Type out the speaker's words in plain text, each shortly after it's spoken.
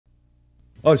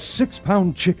a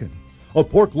 6-pound chicken, a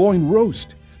pork loin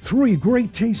roast, 3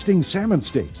 great tasting salmon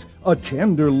steaks, a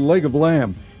tender leg of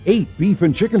lamb, 8 beef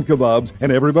and chicken kebabs,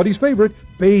 and everybody's favorite,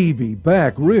 baby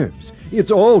back ribs.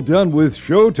 It's all done with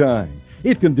Showtime.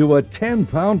 It can do a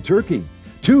 10-pound turkey,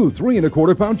 2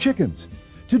 3¼ pound chickens.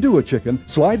 To do a chicken,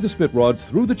 slide the spit rods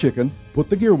through the chicken, put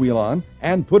the gear wheel on,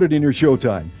 and put it in your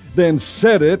Showtime. Then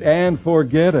set it and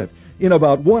forget it. In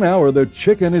about 1 hour, the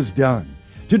chicken is done.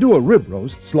 To do a rib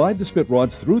roast, slide the spit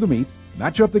rods through the meat,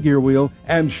 match up the gear wheel,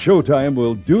 and Showtime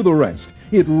will do the rest.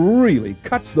 It really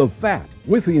cuts the fat.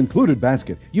 With the included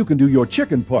basket, you can do your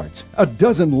chicken parts, a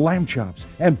dozen lamb chops,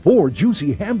 and 4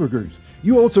 juicy hamburgers.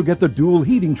 You also get the dual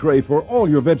heating tray for all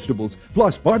your vegetables,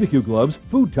 plus barbecue gloves,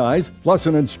 food ties, plus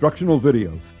an instructional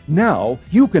video. Now,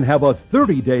 you can have a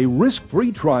 30-day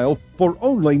risk-free trial for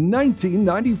only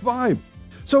 $19.95.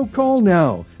 So call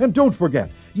now, and don't forget,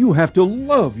 you have to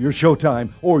love your Showtime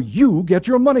or you get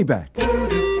your money back.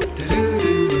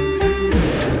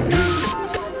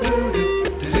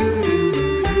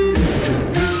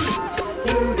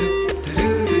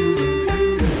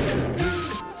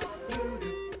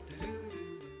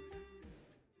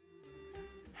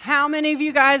 How many of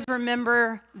you guys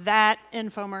remember that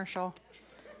infomercial?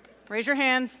 Raise your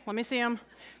hands. Let me see them.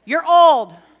 You're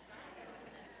old.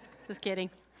 Just kidding.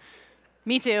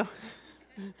 Me too.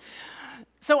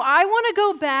 So I want to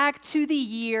go back to the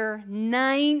year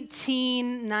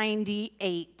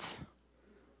 1998.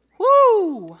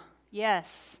 Woo!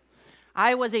 Yes.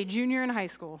 I was a junior in high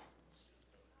school.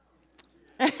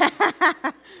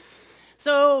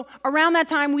 So around that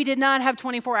time, we did not have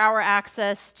 24-hour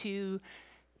access to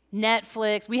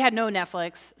Netflix. We had no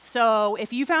Netflix. So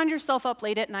if you found yourself up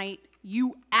late at night,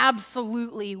 you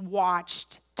absolutely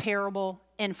watched terrible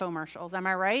infomercials. Am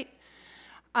I right?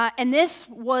 And this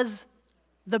was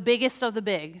the biggest of the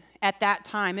big at that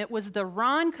time. It was the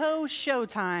Ronco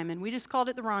Showtime, and we just called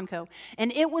it the Ronco.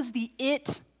 And it was the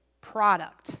it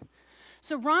product.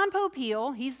 So Ron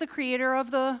Popeil, he's the creator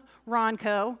of the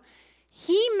Ronco.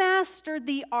 He mastered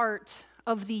the art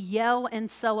of the yell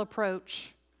and sell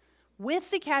approach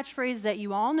with the catchphrase that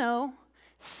you all know,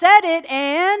 set it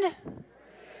and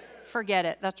forget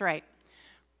it. That's right.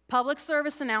 Public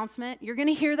service announcement. You're going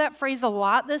to hear that phrase a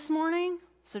lot this morning,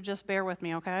 so just bear with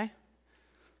me, okay?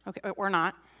 Okay, we're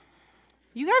not.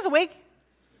 You guys awake?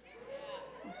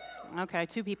 Okay,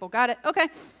 2 people. Got it. Okay.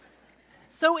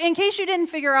 So in case you didn't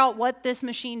figure out what this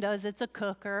machine does, it's a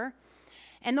cooker.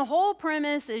 And the whole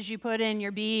premise is you put in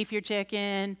your beef, your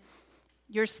chicken,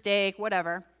 your steak,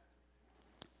 whatever.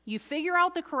 You figure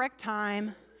out the correct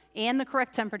time and the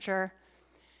correct temperature,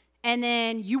 and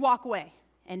then you walk away.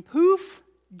 And poof,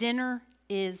 dinner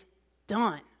is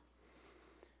done.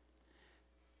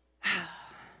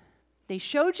 They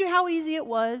showed you how easy it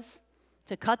was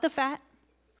to cut the fat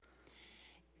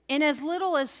in as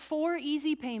little as 4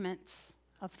 easy payments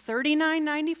of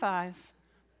 $39.95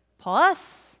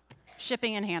 plus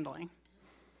shipping and handling.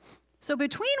 So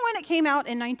between when it came out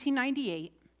in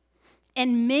 1998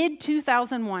 and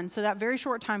mid-2001, so that very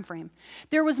short time frame,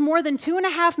 there was more than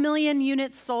 2.5 million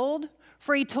units sold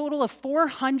for a total of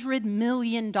 $400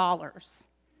 million.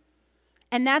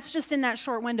 And that's just in that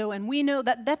short window, and we know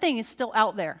that that thing is still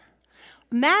out there.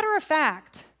 Matter of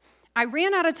fact, I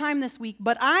ran out of time this week,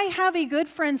 but I have a good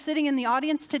friend sitting in the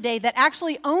audience today that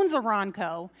actually owns a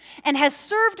Ronco and has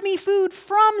served me food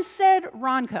from said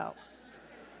Ronco,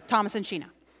 Thomas and Sheena.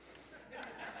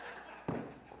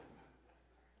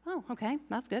 Oh, okay,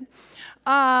 that's good.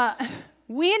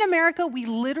 We in America, we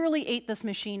literally ate this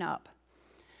machine up.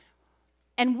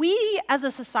 And we, as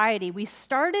a society, we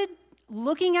started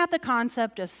looking at the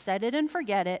concept of set it and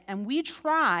forget it, and we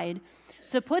tried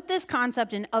to put this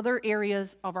concept in other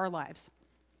areas of our lives.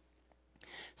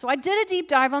 So I did a deep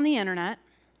dive on the internet,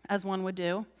 as one would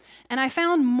do, and I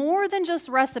found more than just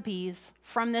recipes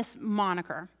from this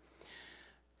moniker.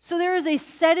 So there is a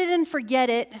set it and forget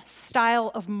it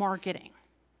style of marketing.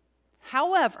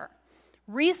 However,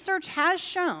 research has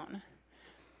shown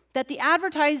that the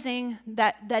advertising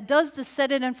that does the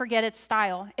set it and forget it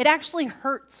style, it actually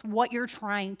hurts what you're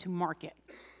trying to market.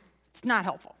 It's not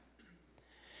helpful.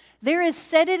 There is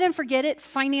set it and forget it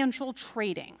financial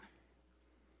trading.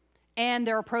 And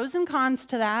there are pros and cons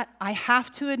to that. I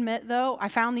have to admit, though, I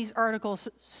found these articles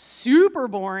super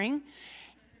boring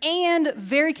and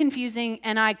very confusing,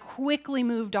 and I quickly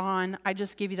moved on. I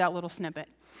just give you that little snippet.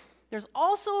 There's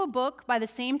also a book by the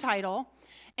same title,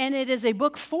 and it is a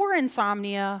book for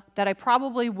insomnia that I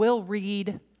probably will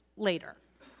read later.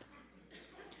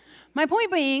 My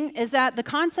point being is that the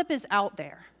concept is out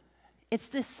there. It's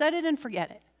this set it and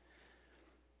forget it.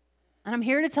 And I'm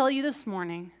here to tell you this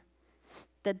morning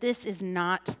that this is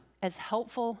not as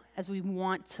helpful as we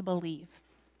want to believe.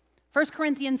 1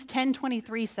 Corinthians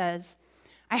 10:23 says,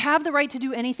 I have the right to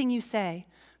do anything you say,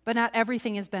 but not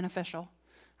everything is beneficial.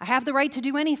 I have the right to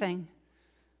do anything,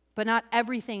 but not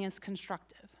everything is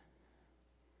constructive.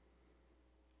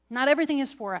 Not everything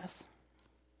is for us.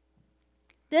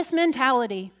 This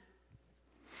mentality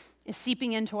is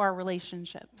seeping into our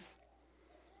relationships.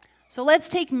 So let's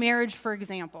take marriage, for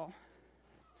example.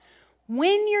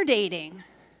 When you're dating,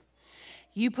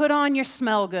 you put on your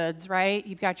smell goods, right?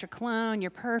 You've got your cologne,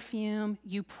 your perfume.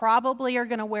 You probably are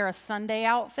going to wear a Sunday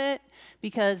outfit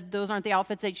because those aren't the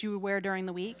outfits that you would wear during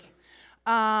the week.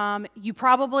 You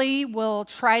probably will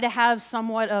try to have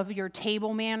somewhat of your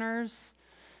table manners,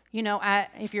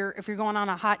 if you're going on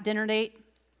a hot dinner date.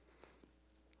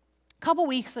 A couple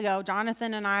weeks ago,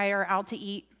 Jonathan and I are out to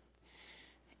eat,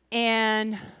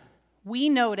 and we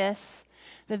notice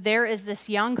that there is this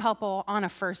young couple on a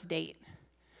first date.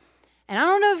 And I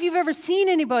don't know if you've ever seen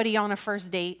anybody on a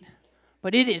first date,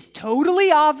 but it is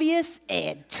totally obvious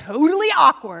and totally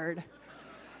awkward.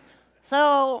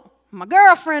 So my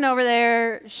girlfriend over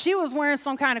there, she was wearing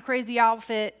some kind of crazy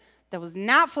outfit that was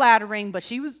not flattering, but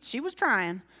she was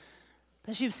trying.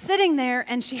 But she was sitting there,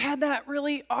 and she had that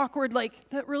really awkward,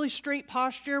 that really straight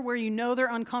posture where they're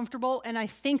uncomfortable, and I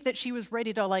think that she was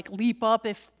ready to, leap up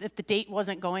if the date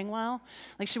wasn't going well.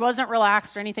 She wasn't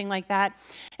relaxed or anything like that.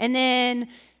 And then,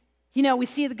 we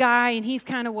see the guy, and he's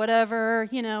kind of whatever,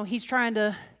 he's trying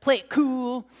to play it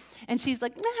cool, and she's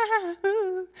like,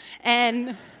 nah,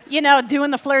 and, doing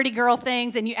the flirty girl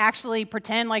things, and you actually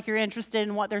pretend like you're interested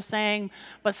in what they're saying,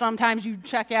 but sometimes you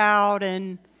check out,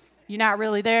 and you're not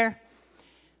really there.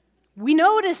 We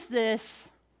notice this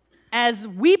as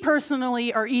we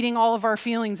personally are eating all of our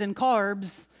feelings and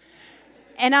carbs,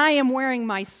 and I am wearing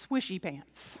my swishy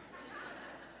pants.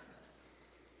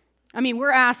 I mean,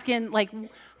 we're asking,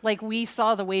 like we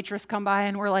saw the waitress come by,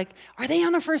 and we're like, are they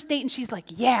on a first date? And she's like,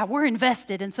 yeah, we're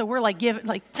invested. And so we're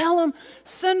tell them,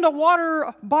 send a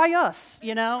water by us,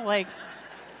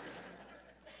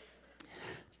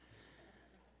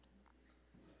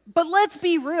 But let's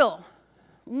be real.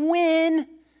 When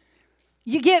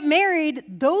you get married,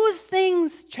 those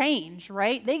things change,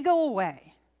 right? They go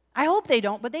away. I hope they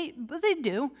don't, but they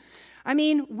do. I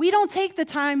mean, we don't take the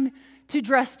time to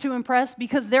dress to impress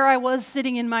because there I was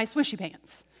sitting in my swishy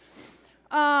pants.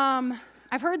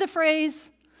 I've heard the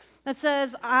phrase that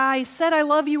says, I said I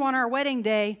love you on our wedding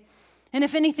day, and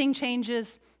if anything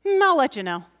changes, I'll let you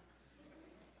know.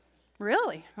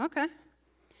 Really? Okay.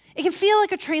 It can feel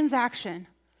like a transaction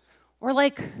or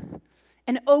like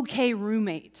an okay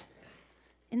roommate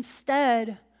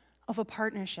instead of a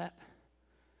partnership.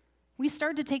 We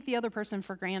start to take the other person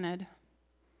for granted.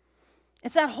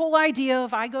 It's that whole idea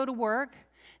of I go to work,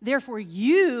 therefore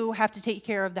you have to take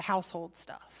care of the household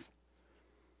stuff.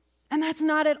 And that's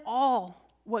not at all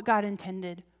what God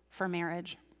intended for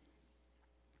marriage.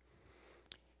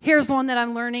 Here's one that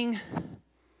I'm learning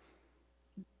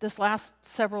this last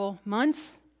several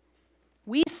months.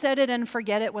 We set it and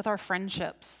forget it with our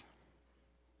friendships.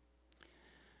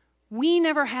 We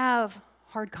never have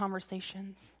hard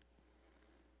conversations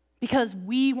because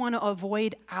we want to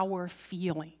avoid our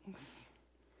feelings.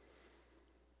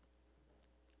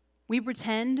 We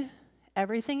pretend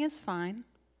everything is fine,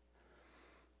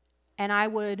 and I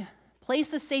would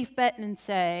place a safe bet and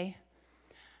say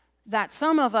that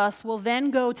some of us will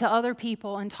then go to other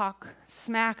people and talk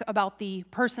smack about the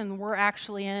person we're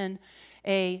actually in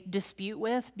a dispute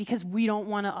with because we don't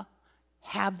want to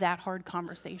have that hard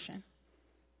conversation.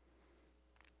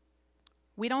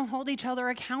 We don't hold each other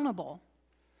accountable.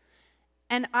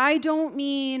 And I don't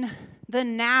mean the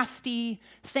nasty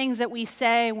things that we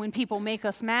say when people make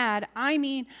us mad. I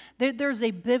mean that there's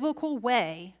a biblical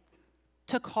way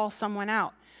to call someone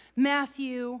out.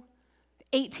 Matthew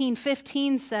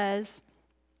 18:15 says,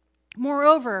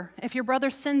 moreover, if your brother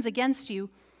sins against you,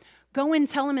 go and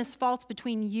tell him his faults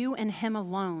between you and him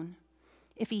alone.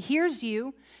 If he hears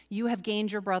you, you have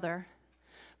gained your brother.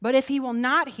 But if he will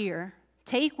not hear,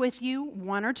 take with you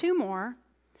one or two more,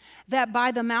 that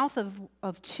by the mouth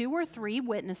of two or three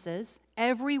witnesses,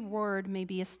 every word may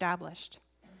be established.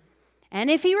 And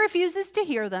if he refuses to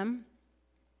hear them,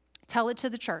 tell it to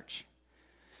the church.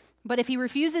 But if he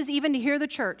refuses even to hear the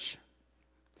church,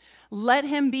 let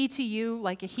him be to you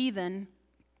like a heathen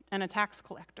and a tax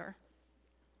collector.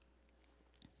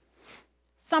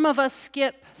 Some of us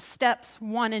skip steps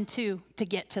 1 and 2 to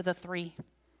get to the 3.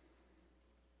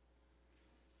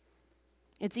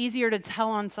 It's easier to tell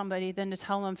on somebody than to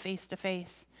tell them face to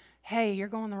face, hey, you're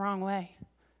going the wrong way,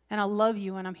 and I love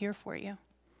you, and I'm here for you.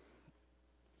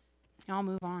 I'll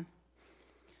move on.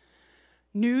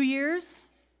 New Year's,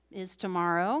 is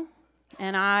tomorrow,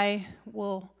 and I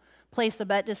will place a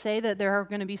bet to say that there are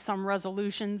going to be some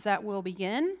resolutions that will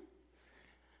begin.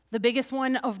 The biggest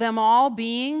one of them all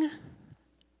being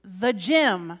the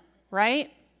gym,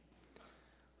 right?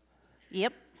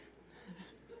 Yep.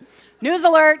 News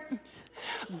alert.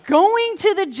 Going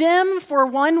to the gym for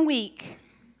 1 week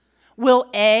will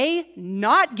A,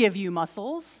 not give you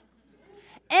muscles,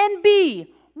 and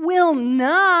B, will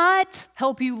not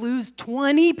help you lose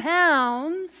 20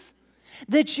 pounds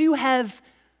that you have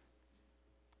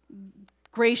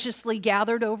graciously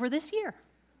gathered over this year.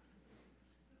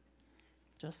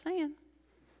 Just saying.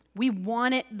 We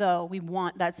want it, though. We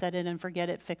want that set it and forget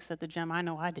it fix at the gym. I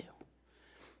know I do.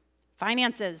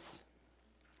 Finances.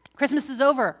 Christmas is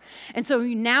over. And so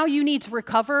now you need to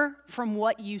recover from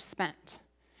what you spent.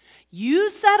 You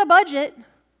set a budget,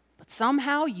 but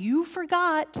somehow you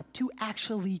forgot to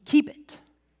actually keep it.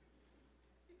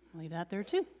 Leave that there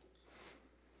too.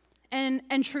 And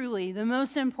truly, the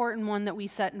most important one that we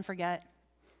set and forget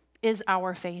is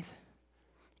our faith.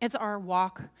 It's our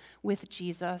walk with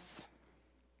Jesus.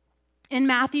 In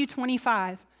Matthew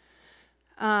 25,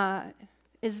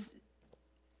 is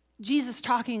Jesus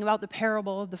talking about the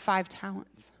parable of the 5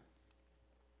 talents.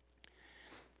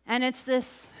 And it's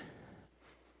this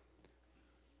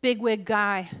bigwig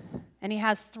guy, and he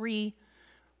has 3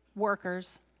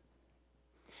 workers.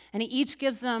 And he each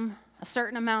gives them a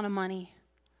certain amount of money.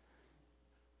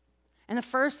 And the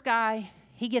first guy,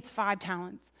 he gets 5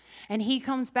 talents. And he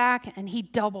comes back and he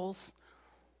doubles.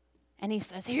 And he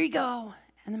says, "Here you go."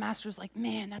 And the master's like,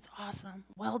 "Man, that's awesome.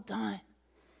 Well done."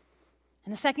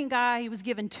 And the second guy, he was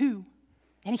given 2.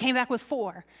 And he came back with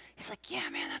 4. He's like, "Yeah,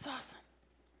 man, that's awesome."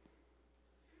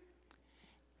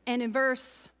 And in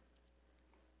verse,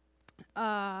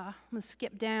 I'm going to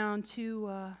skip down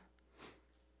to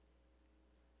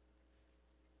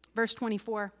verse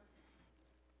 24.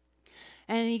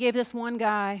 And he gave this one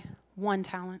guy 1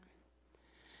 talent.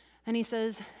 And he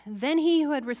says, "Then he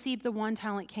who had received the 1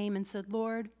 talent came and said,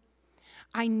 'Lord,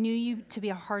 I knew you to be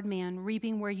a hard man,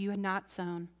 reaping where you had not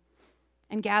sown,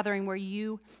 and gathering where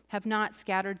you have not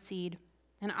scattered seed.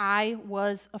 And I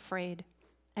was afraid,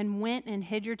 and went and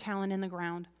hid your talent in the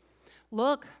ground.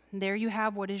 Look, there you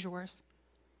have what is yours.'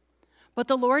 But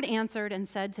the Lord answered and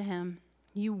said to him,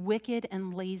 'You wicked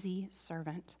and lazy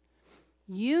servant,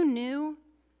 you knew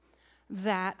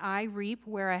that I reap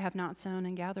where I have not sown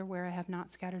and gather where I have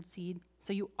not scattered seed.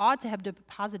 So you ought to have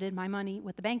deposited my money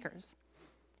with the bankers.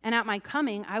 And at my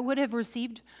coming, I would have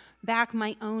received back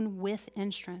my own with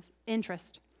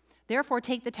interest. Therefore,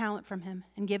 take the talent from him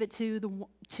and give it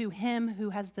to him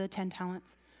who has the 10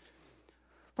 talents.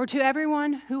 For to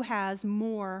everyone who has,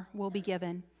 more will be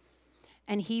given,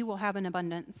 and he will have an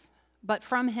abundance. But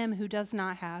from him who does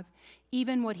not have,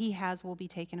 even what he has will be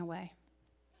taken away.'"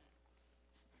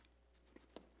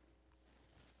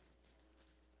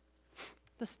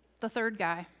 The third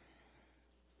guy,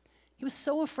 he was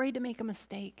so afraid to make a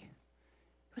mistake.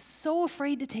 He was so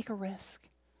afraid to take a risk.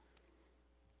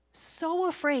 So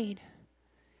afraid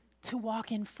to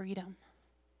walk in freedom.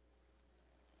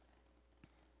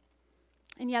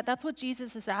 And yet that's what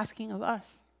Jesus is asking of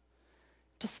us.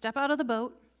 To step out of the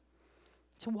boat,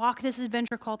 to walk this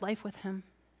adventure called life with him.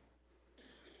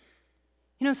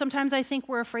 You know, sometimes I think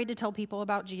we're afraid to tell people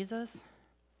about Jesus.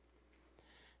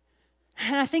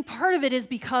 And I think part of it is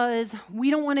because we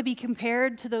don't want to be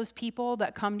compared to those people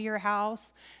that come to your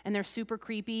house and they're super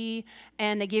creepy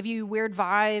and they give you weird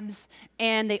vibes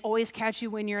and they always catch you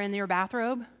when you're in your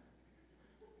bathrobe.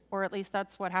 Or at least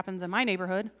that's what happens in my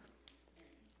neighborhood.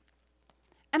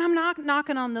 And I'm not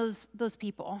knocking on those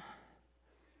people.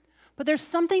 But there's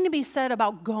something to be said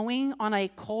about going on a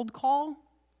cold call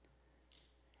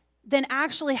than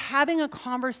actually having a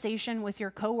conversation with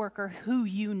your coworker who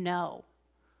you know.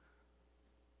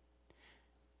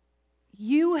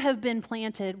 You have been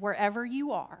planted wherever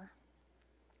you are,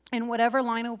 in whatever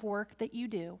line of work that you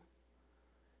do,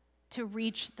 to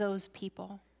reach those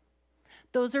people.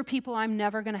 Those are people I'm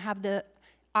never going to have the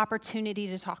opportunity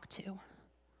to talk to.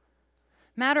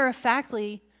 Matter of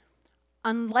factly,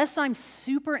 unless I'm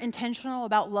super intentional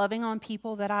about loving on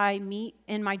people that I meet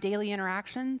in my daily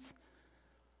interactions,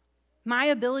 my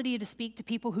ability to speak to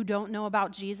people who don't know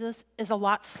about Jesus is a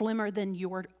lot slimmer than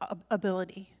your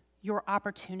ability, your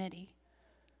opportunity.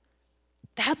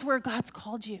 That's where God's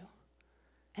called you.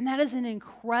 And that is an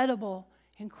incredible,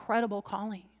 incredible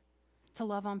calling, to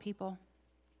love on people.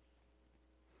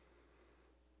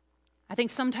 I think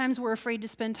sometimes we're afraid to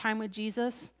spend time with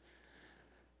Jesus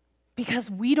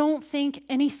because we don't think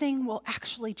anything will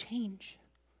actually change.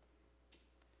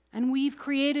 And we've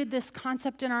created this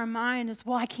concept in our mind as,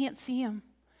 well, I can't see him.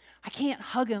 I can't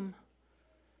hug him.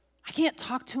 I can't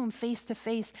talk to him face to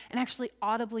face and actually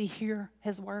audibly hear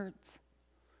his words.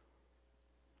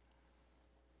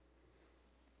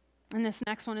 And this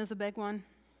next one is a big one.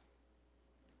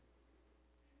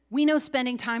 We know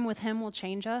spending time with him will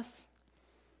change us.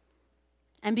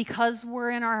 And because we're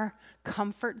in our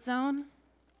comfort zone,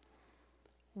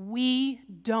 we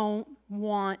don't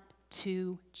want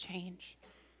to change.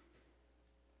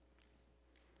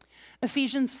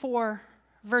 Ephesians 4,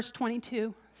 verse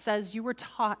 22 says, "You were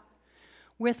taught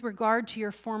with regard to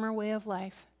your former way of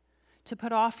life to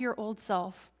put off your old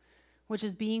self, which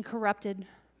is being corrupted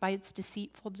by its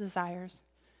deceitful desires,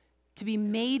 to be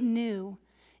made new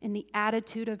in the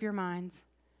attitude of your minds,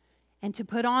 and to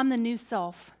put on the new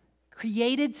self,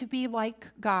 created to be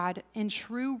like God in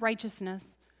true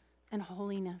righteousness and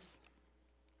holiness."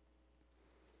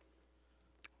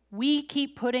 We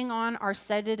keep putting on our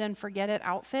set it and forget it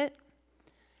outfit,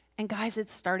 and guys,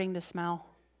 it's starting to smell.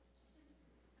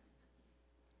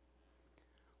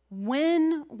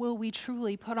 When will we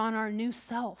truly put on our new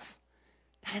self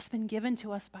that has been given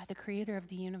to us by the Creator of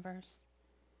the universe?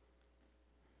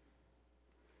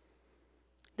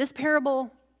 This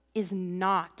parable is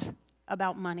not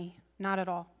about money, not at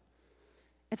all.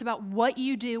 It's about what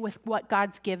you do with what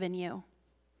God's given you.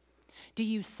 Do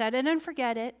you set it and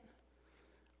forget it,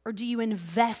 or do you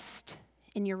invest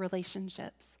in your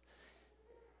relationships,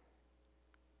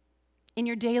 in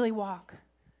your daily walk?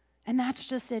 And that's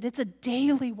just it. It's a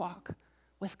daily walk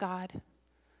with God,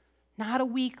 not a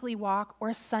weekly walk or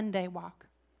a Sunday walk.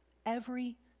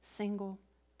 Every single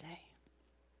day.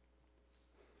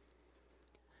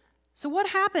 So what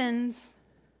happens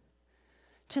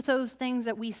to those things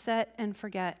that we set and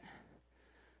forget?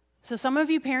 So some of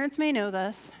you parents may know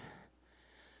this.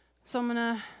 So I'm going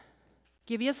to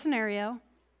give you a scenario.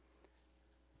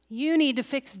 You need to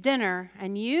fix dinner,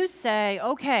 and you say,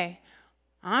 okay,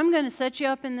 I'm going to set you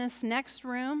up in this next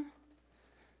room.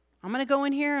 I'm going to go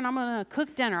in here and I'm going to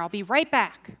cook dinner. I'll be right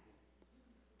back.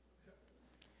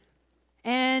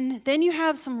 And then you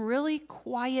have some really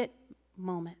quiet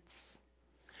moments.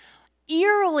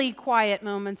 Eerily quiet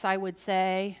moments, I would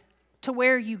say, to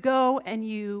where you go and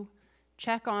you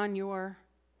check on your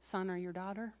son or your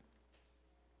daughter.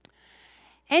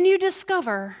 And you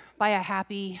discover, by a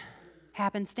happy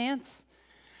happenstance,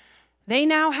 they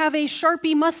now have a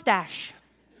Sharpie mustache.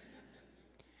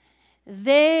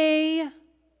 They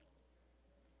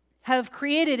have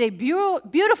created a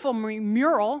beautiful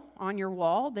mural on your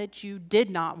wall that you did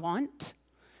not want.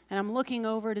 And I'm looking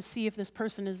over to see if this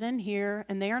person is in here,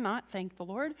 and they are not, thank the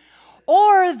Lord.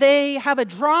 Or they have a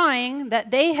drawing that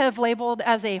they have labeled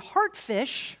as a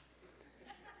heartfish,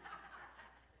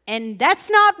 and that's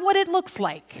not what it looks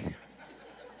like.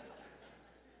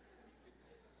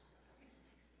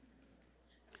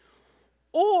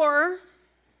 Or,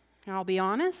 I'll be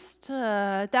honest,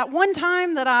 that one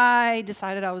time that I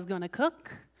decided I was going to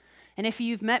cook, and if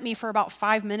you've met me for about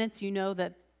 5 minutes, you know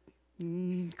that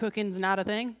cooking's not a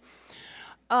thing.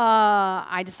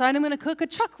 I decided I'm going to cook a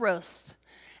chuck roast,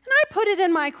 and I put it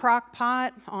in my crock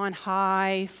pot on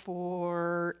high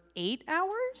for 8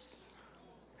 hours.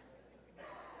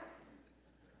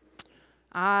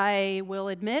 I will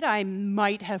admit I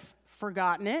might have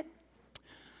forgotten it.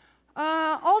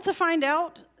 All to find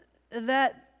out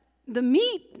that the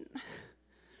meat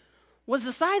was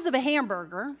the size of a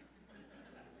hamburger,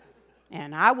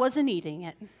 and I wasn't eating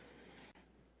it.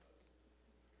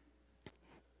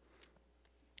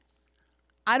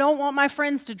 I don't want my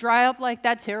friends to dry up like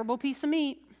that terrible piece of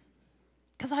meat,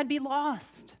 because I'd be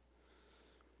lost.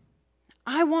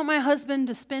 I want my husband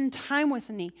to spend time with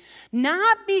me,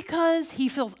 not because he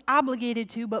feels obligated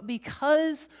to, but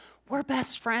because we're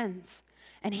best friends.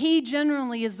 And he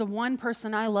generally is the one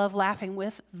person I love laughing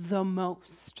with the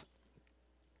most.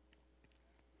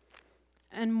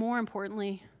 And more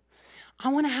importantly, I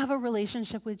want to have a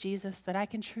relationship with Jesus that I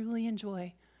can truly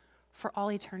enjoy for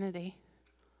all eternity.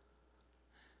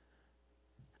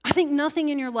 I think nothing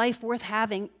in your life worth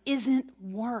having isn't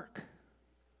work.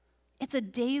 It's a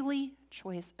daily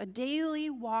choice, a daily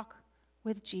walk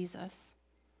with Jesus.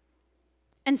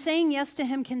 And saying yes to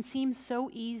him can seem so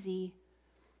easy.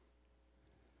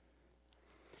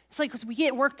 It's like, because we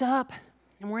get worked up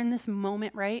and we're in this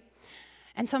moment, right?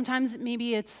 And sometimes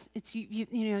maybe it's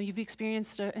you've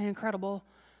experienced an incredible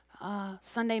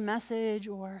Sunday message,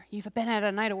 or you've been at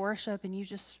a night of worship and you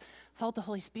just felt the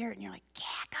Holy Spirit and you're like, yeah,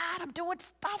 God, I'm doing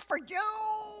stuff for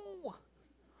you.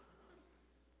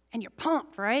 And you're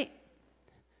pumped, right?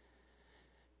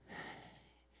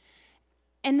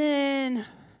 And then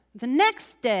the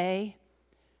next day,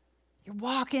 you're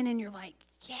walking and you're like,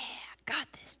 yeah, I got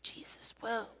this, Jesus,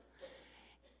 whoa.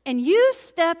 and you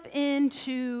step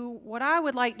into what I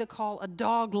would like to call a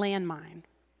dog landmine.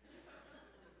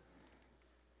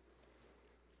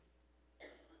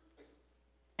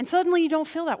 And suddenly you don't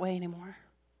feel that way anymore.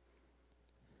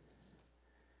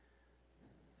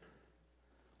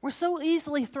 We're so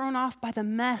easily thrown off by the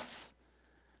mess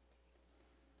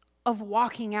of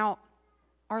walking out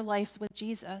our lives with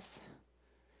Jesus.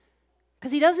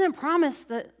 Because he doesn't promise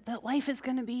that life is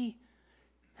going to be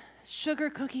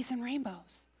sugar cookies and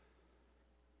rainbows.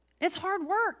 It's hard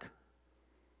work.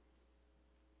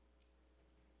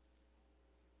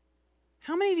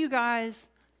 How many of you guys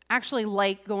actually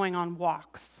like going on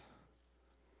walks?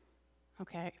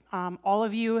 Okay, all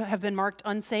of you have been marked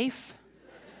unsafe.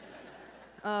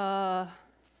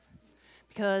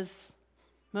 Because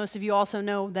most of you also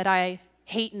know that I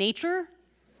hate nature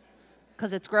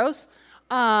because it's gross.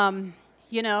 There's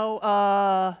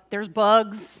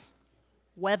bugs,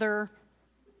 weather,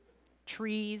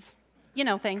 trees,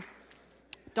 things.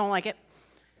 Don't like it.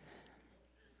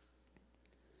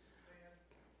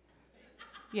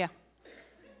 Yeah.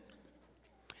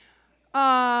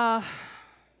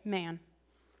 Man.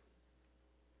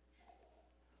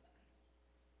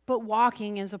 But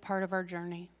walking is a part of our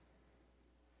journey.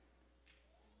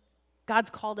 God's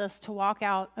called us to walk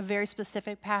out a very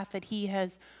specific path that he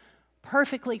has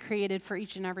perfectly created for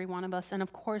each and every one of us. And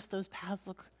of course, those paths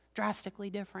look drastically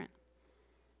different.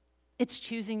 It's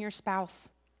choosing your spouse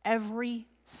every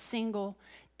single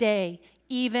day,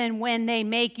 even when they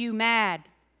make you mad.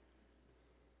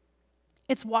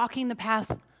 It's walking the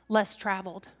path less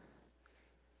traveled.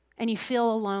 And you feel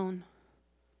alone.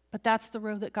 But that's the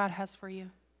road that God has for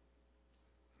you.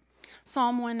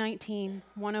 Psalm 119,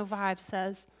 105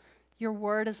 says, "Your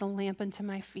word is a lamp unto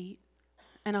my feet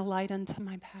and a light unto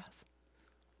my path."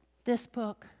 This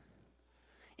book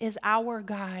is our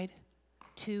guide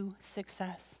to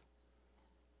success.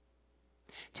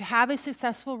 To have a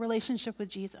successful relationship with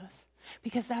Jesus,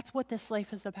 because that's what this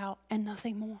life is about and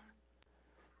nothing more.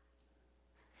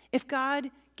 If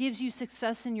God gives you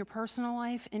success in your personal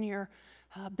life, in your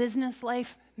business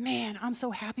life, man, I'm so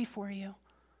happy for you.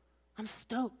 I'm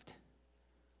stoked.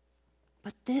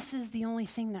 But this is the only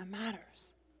thing that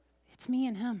matters. It's me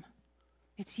and him.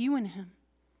 It's you and him.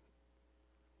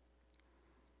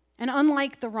 And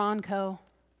unlike the Ronco,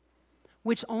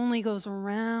 which only goes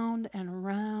around and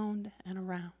around and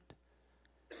around,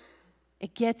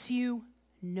 it gets you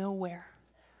nowhere.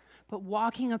 But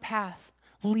walking a path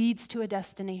leads to a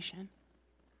destination.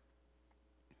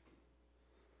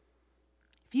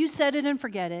 If you set it and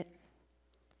forget it,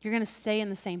 you're going to stay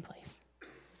in the same place.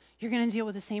 You're going to deal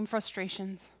with the same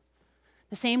frustrations,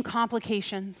 the same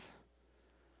complications,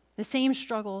 the same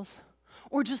struggles,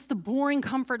 or just the boring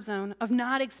comfort zone of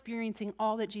not experiencing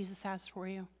all that Jesus has for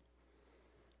you.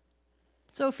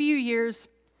 So a few years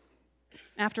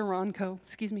after Ronco,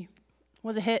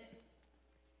 was a hit,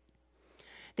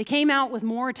 they came out with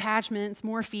more attachments,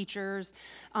 more features.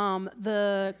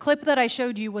 The clip that I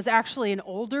showed you was actually an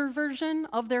older version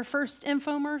of their first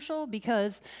infomercial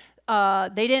because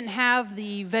they didn't have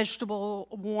the vegetable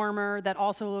warmer that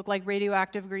also looked like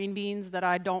radioactive green beans that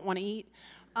I don't want to eat.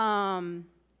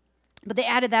 But they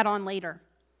added that on later.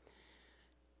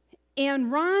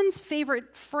 And Ron's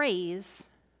favorite phrase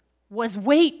was,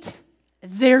 "Wait,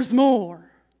 there's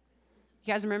more."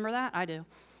 You guys remember that? I do.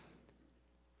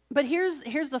 But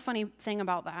here's the funny thing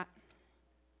about that.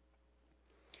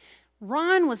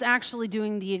 Ron was actually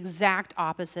doing the exact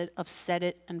opposite of set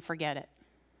it and forget it.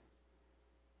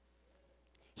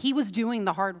 He was doing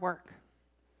the hard work.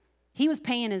 He was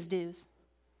paying his dues.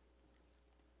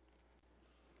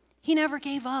 He never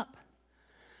gave up.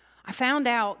 I found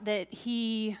out that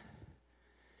he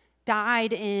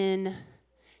died in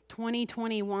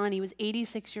 2021. He was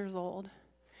 86 years old,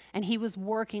 and he was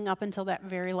working up until that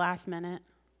very last minute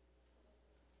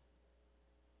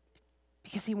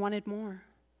because he wanted more.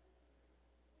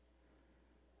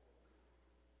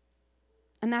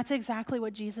 And that's exactly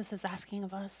what Jesus is asking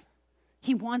of us.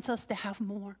 He wants us to have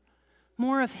more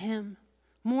of him,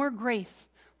 more grace,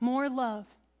 more love,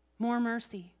 more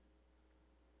mercy.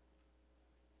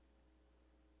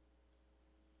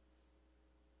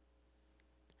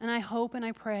 And I hope and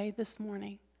I pray this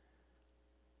morning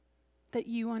that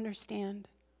you understand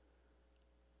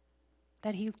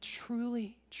that he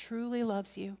truly, truly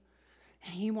loves you,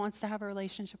 and he wants to have a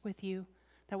relationship with you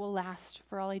that will last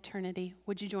for all eternity.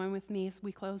 Would you join with me as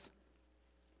we close?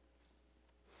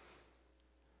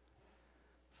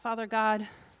 Father God,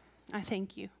 I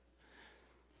thank you.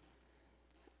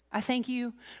 I thank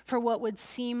you for what would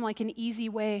seem like an easy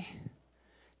way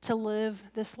to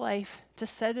live this life, to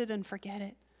set it and forget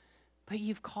it. But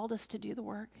you've called us to do the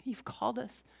work. You've called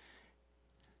us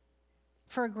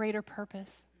for a greater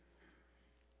purpose,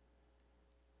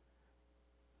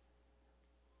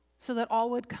 so that all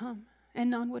would come and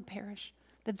none would perish,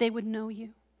 that they would know you.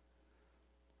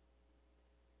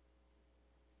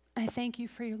 I thank you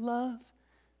for your love,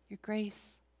 your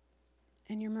grace,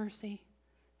 and your mercy.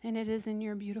 And it is in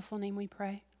your beautiful name we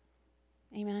pray.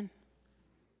 Amen.